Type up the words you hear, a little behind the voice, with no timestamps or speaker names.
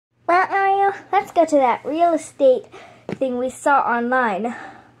Let's go to that real estate thing we saw online.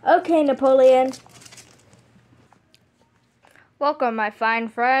 Okay, Napoleon. Welcome, my fine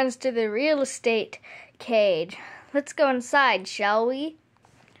friends, to the real estate cage. Let's go inside, shall we?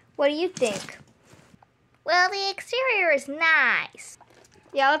 What do you think? Well, the exterior is nice.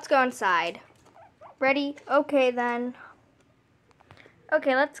 Yeah, let's go inside. Ready? Okay, then.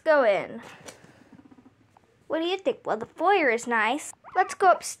 Okay, let's go in. What do you think? Well, the foyer is nice. Let's go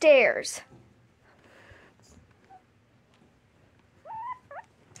upstairs.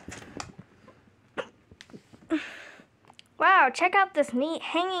 Wow, check out this neat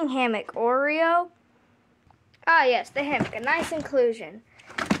hanging hammock, Oreo. Ah, yes, the hammock, a nice inclusion.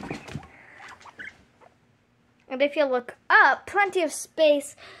 And if you look up, plenty of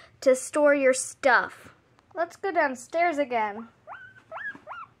space to store your stuff. Let's go downstairs again.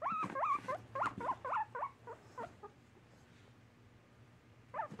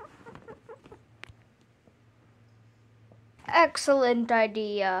 Excellent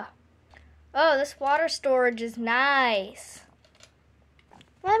idea. Oh, this water storage is nice.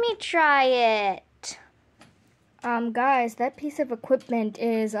 Let me try it. Guys, that piece of equipment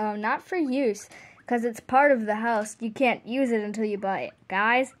is not for use because it's part of the house. You can't use it until you buy it.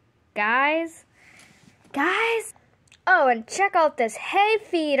 Guys. Oh, and check out this hay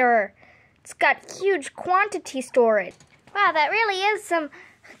feeder. It's got huge quantity storage. Wow, that really is some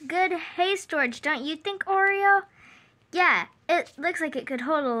good hay storage, don't you think, Oreo? Yeah, it looks like it could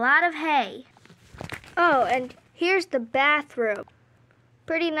hold a lot of hay. Oh, and here's the bathroom.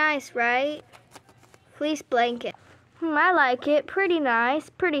 Pretty nice, right? Fleece blanket. I like it. Pretty nice,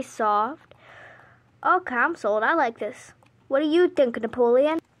 pretty soft. Okay, I'm sold. I like this. What do you think,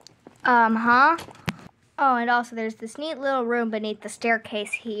 Napoleon? Oh, and also there's this neat little room beneath the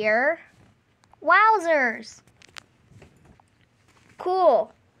staircase here. Wowzers!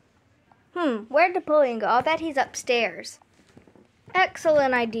 Cool. Where'd Napoleon go? I'll bet he's upstairs.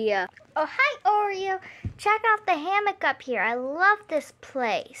 Excellent idea. Oh, hi, Oreo. Check out the hammock up here. I love this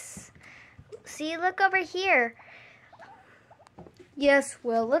place. See, look over here. Yes,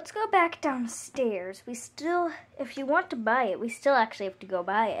 well, let's go back downstairs. If you want to buy it, we still actually have to go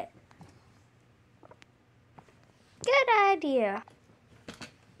buy it. Good idea.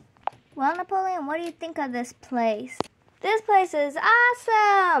 Well, Napoleon, what do you think of this place? This place is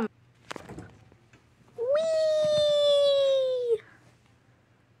awesome! Whee!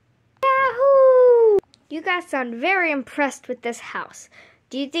 Yahoo! You guys sound very impressed with this house.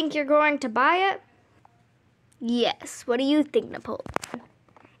 Do you think you're going to buy it? Yes. What do you think, Napoleon?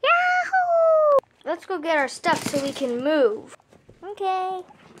 Yahoo! Let's go get our stuff so we can move. Okay.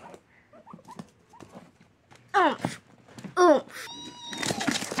 Oomph.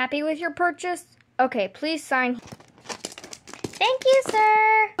 Happy with your purchase? Okay, please sign. Thank you,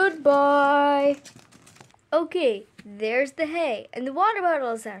 sir. Goodbye. Okay, there's the hay, and the water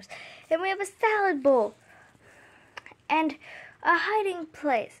bottle is ours, and we have a salad bowl, and a hiding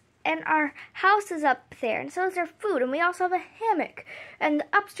place, and our house is up there, and so is our food, and we also have a hammock, and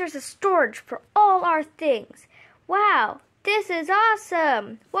upstairs is storage for all our things. Wow, this is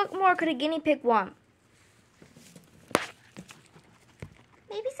awesome. What more could a guinea pig want?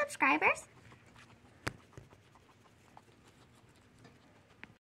 Maybe subscribers?